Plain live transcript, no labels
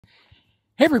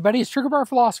Hey everybody, it's Trigger Bar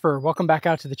Philosopher. Welcome back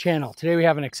out to the channel. Today we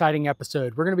have an exciting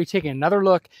episode. We're going to be taking another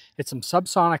look at some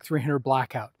Subsonic 300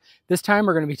 Blackout. This time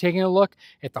we're going to be taking a look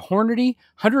at the Hornady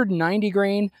 190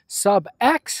 grain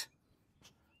SubX.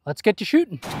 Let's get to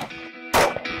shooting.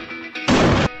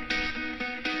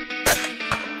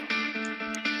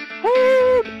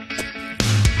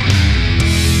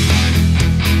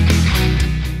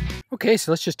 Okay,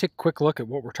 so let's just take a quick look at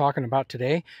what we're talking about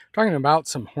today. We're talking about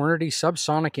some Hornady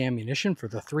Subsonic ammunition for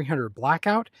the 300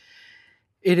 Blackout.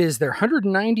 It is their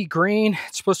 190 grain.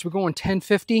 It's supposed to be going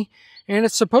 1050, and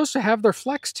it's supposed to have their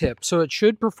flex tip, so it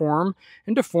should perform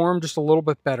and deform just a little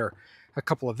bit better. A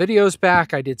couple of videos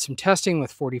back, I did some testing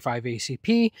with 45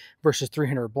 ACP versus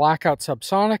 300 Blackout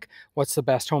Subsonic. What's the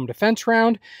best home defense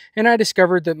round? And I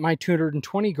discovered that my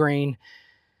 220 grain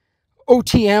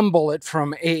OTM bullet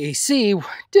from AAC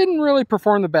didn't really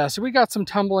perform the best. We got some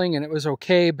tumbling and it was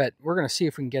okay, but we're going to see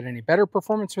if we can get any better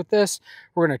performance with this.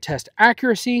 We're going to test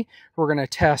accuracy. We're going to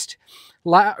test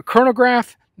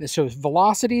chronograph, so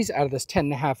velocities out of this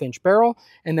 10.5-inch barrel.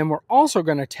 And then we're also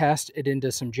going to test it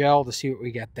into some gel to see what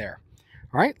we get there.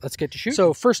 All right, let's get to shooting.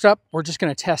 So first up, we're just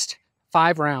going to test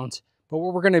 5 rounds. But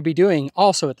what we're going to be doing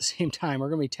also at the same time, we're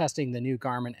going to be testing the new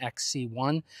Garmin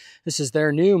XC1. This is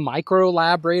their new micro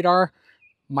lab radar.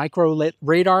 Lab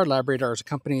radar is a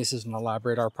company. This isn't a lab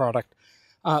radar product.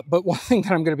 But one thing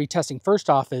that I'm going to be testing first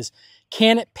off is,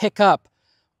 can it pick up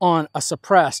on a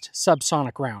suppressed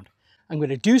subsonic round? I'm going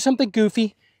to do something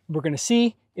goofy. We're going to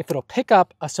see if it'll pick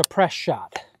up a suppressed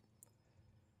shot.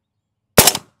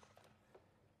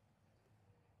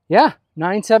 Yeah,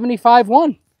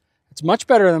 975-1. It's much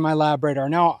better than my lab radar.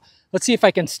 Now, let's see if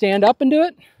I can stand up and do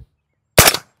it.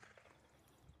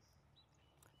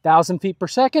 1,000 feet per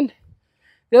second.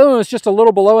 The other one was just a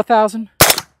little below 1,000.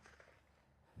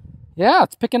 Yeah,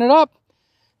 it's picking it up.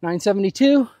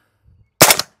 972.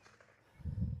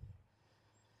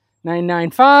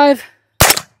 995.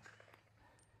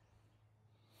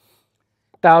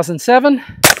 1,007.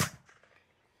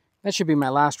 That should be my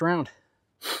last round.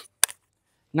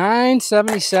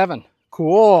 977.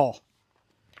 Cool.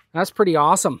 That's pretty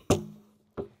awesome.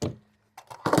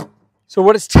 So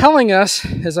what it's telling us,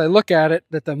 as I look at it,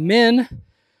 that the min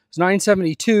is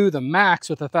 972, the max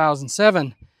with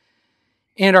 1,007,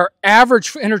 and our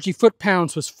average energy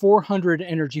foot-pounds was 400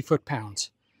 energy foot-pounds.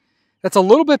 That's a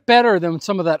little bit better than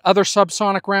some of that other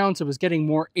subsonic rounds. It was getting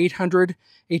more 800,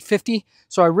 850.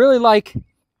 So I really like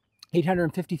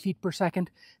 850 feet per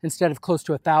second instead of close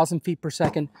to 1,000 feet per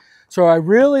second. So I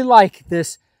really like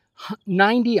this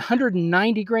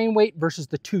 190 grain weight versus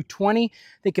the 220. I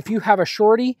think if you have a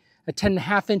shorty, a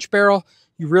 10.5-inch barrel,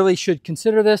 you really should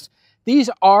consider this. These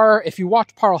are, if you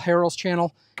watch Parl Harrell's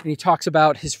channel, and he talks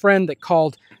about his friend that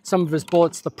called some of his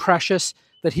bullets the precious,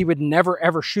 that he would never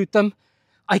ever shoot them.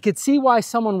 I could see why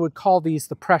someone would call these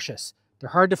the precious. They're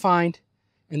hard to find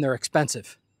and they're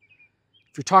expensive.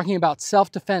 If you're talking about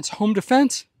self-defense, home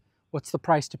defense, what's the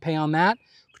price to pay on that?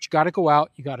 But you got to go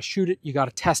out, you got to shoot it, you got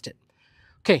to test it.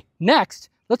 Okay, next,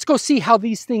 let's go see how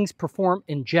these things perform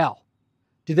in gel.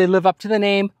 Do they live up to the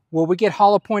name? Will we get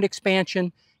hollow point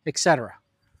expansion, etc.?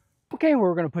 Okay,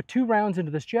 we're going to put 2 rounds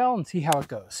into this gel and see how it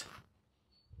goes.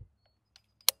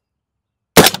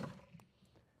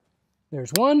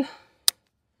 There's 1.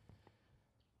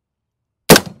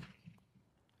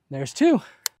 There's 2.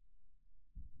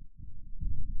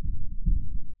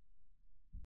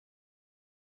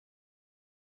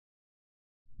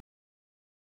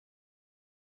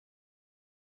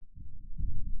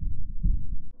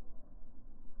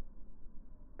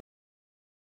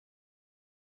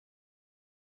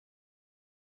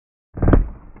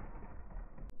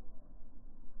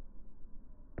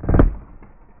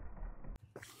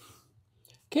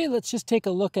 Okay, let's just take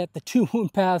a look at the 2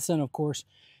 wound paths, and of course,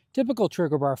 typical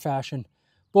trigger bar fashion,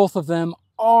 both of them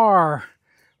are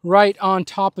right on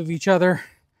top of each other.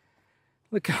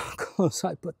 Look how close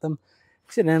I put them,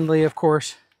 accidentally, of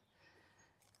course.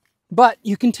 But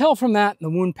you can tell from that, the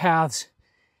wound paths,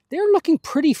 they're looking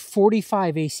pretty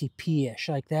 45 ACP-ish.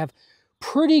 Like they have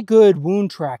pretty good wound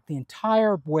track the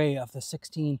entire way of the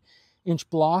 16-inch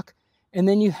block. And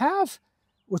then you have,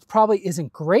 which probably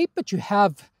isn't great, but you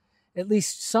have at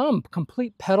least some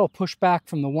complete pedal pushback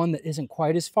from the one that isn't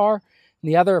quite as far.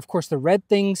 And the other, of course, the red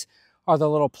things are the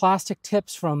little plastic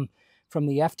tips from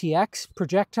the FTX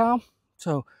projectile.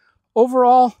 So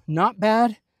overall, not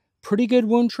bad. Pretty good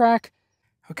wound track.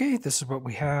 Okay, this is what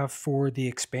we have for the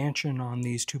expansion on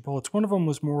these 2 bullets. One of them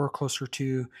was more closer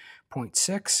to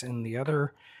 0.6, and the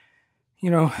other,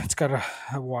 you know, it's got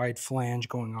a wide flange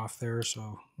going off there, so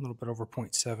a little bit over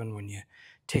 0.7 when you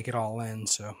take it all in.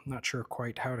 So I'm not sure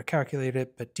quite how to calculate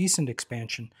it, but decent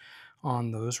expansion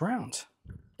on those rounds.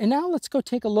 And now let's go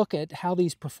take a look at how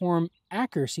these perform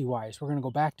accuracy-wise. We're going to go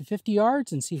back to 50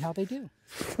 yards and see how they do.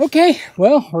 Okay,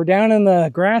 well, we're down in the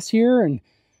grass here, and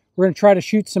we're going to try to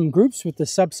shoot some groups with the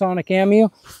Subsonic ammo.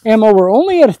 We're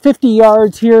only at 50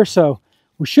 yards here, so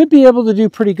we should be able to do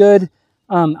pretty good.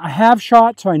 I have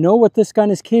shot, so I know what this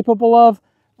gun is capable of.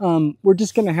 We're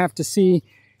just going to have to see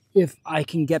if I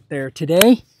can get there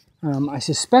today. I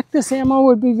suspect this ammo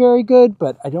would be very good,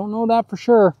 but I don't know that for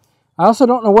sure. I also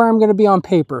don't know where I'm going to be on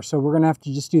paper, so we're going to have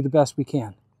to just do the best we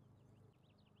can.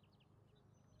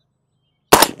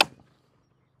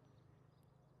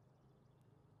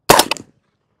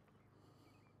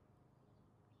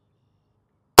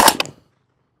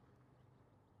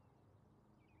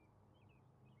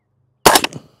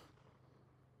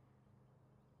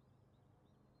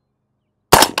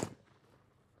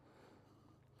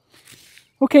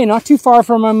 Okay, not too far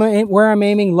from where I'm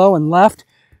aiming, low and left.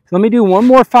 So let me do one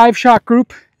more 5-shot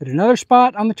group at another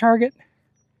spot on the target.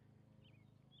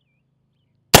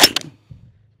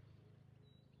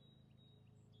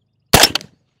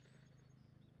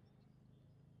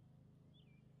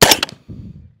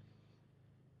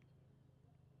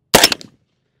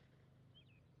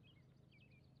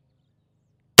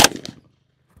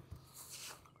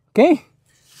 Okay,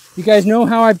 you guys know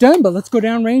how I've done, but let's go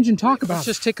down range and talk about it. Let's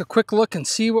just take a quick look and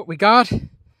see what we got.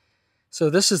 So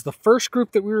this is the first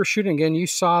group that we were shooting. Again, you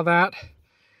saw that.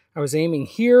 I was aiming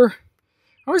here.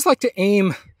 I always like to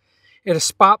aim at a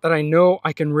spot that I know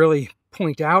I can really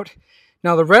point out.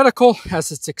 Now the reticle,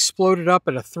 as it's exploded up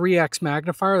at a 3x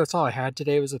magnifier, that's all I had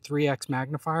today was a 3x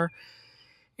magnifier.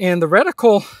 And the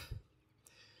reticle,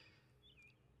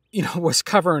 you know, was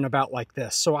covering about like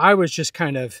this. So I was just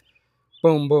kind of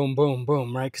boom, boom, boom,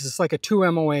 boom, right? Because it's like a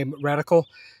 2 MOA reticle.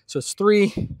 So it's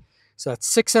 3, so that's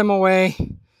 6 MOA.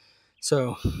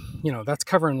 So, you know, that's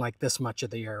covering like this much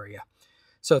of the area.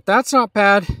 So that's not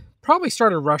bad. Probably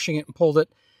started rushing it and pulled it.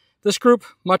 This group,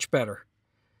 much better.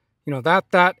 You know,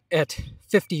 that at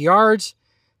 50 yards,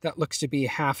 that looks to be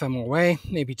half MOA,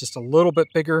 maybe just a little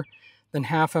bit bigger than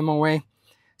half MOA.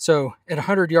 So at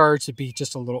 100 yards, it'd be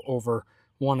just a little over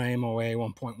 1 MOA,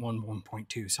 1.1,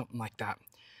 1.2, something like that,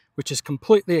 which is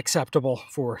completely acceptable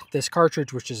for this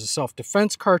cartridge, which is a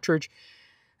self-defense cartridge.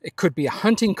 It could be a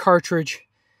hunting cartridge,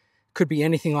 could be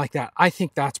anything like that. I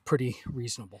think that's pretty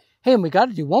reasonable. Hey, and we got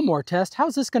to do one more test.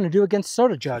 How's this going to do against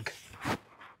Soda Jug?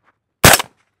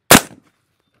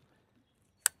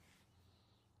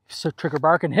 So trigger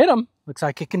bar can hit him. Looks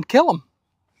like it can kill him.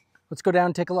 Let's go down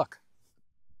and take a look.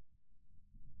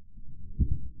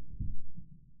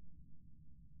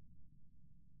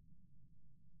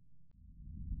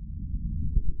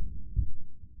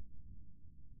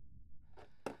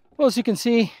 Well, as you can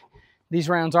see, these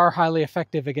rounds are highly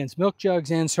effective against milk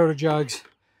jugs and soda jugs.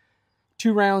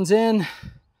 2 rounds in,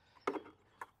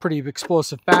 pretty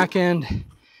explosive back end.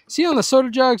 See, on the soda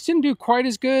jugs, didn't do quite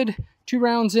as good. 2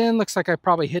 rounds in, looks like I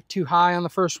probably hit too high on the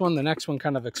first one. The next one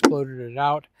kind of exploded it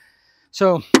out.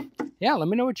 So yeah, let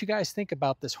me know what you guys think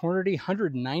about this Hornady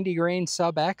 190 grain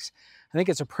SubX. I think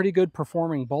it's a pretty good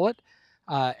performing bullet.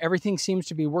 Everything seems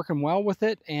to be working well with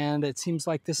it, and it seems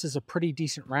like this is a pretty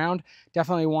decent round.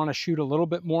 Definitely want to shoot a little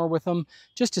bit more with them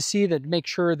just to see that, make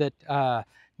sure that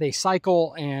they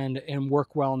cycle and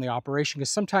work well in the operation, because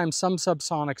sometimes some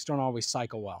subsonics don't always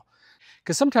cycle well.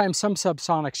 Because sometimes some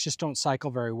subsonics just don't cycle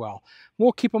very well.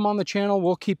 We'll keep them on the channel.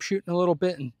 We'll keep shooting a little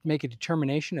bit and make a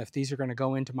determination if these are going to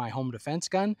go into my home defense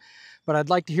gun. But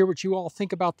I'd like to hear what you all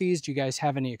think about these. Do you guys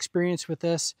have any experience with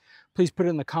this? Please put it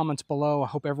in the comments below. I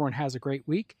hope everyone has a great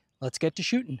week. Let's get to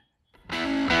shooting.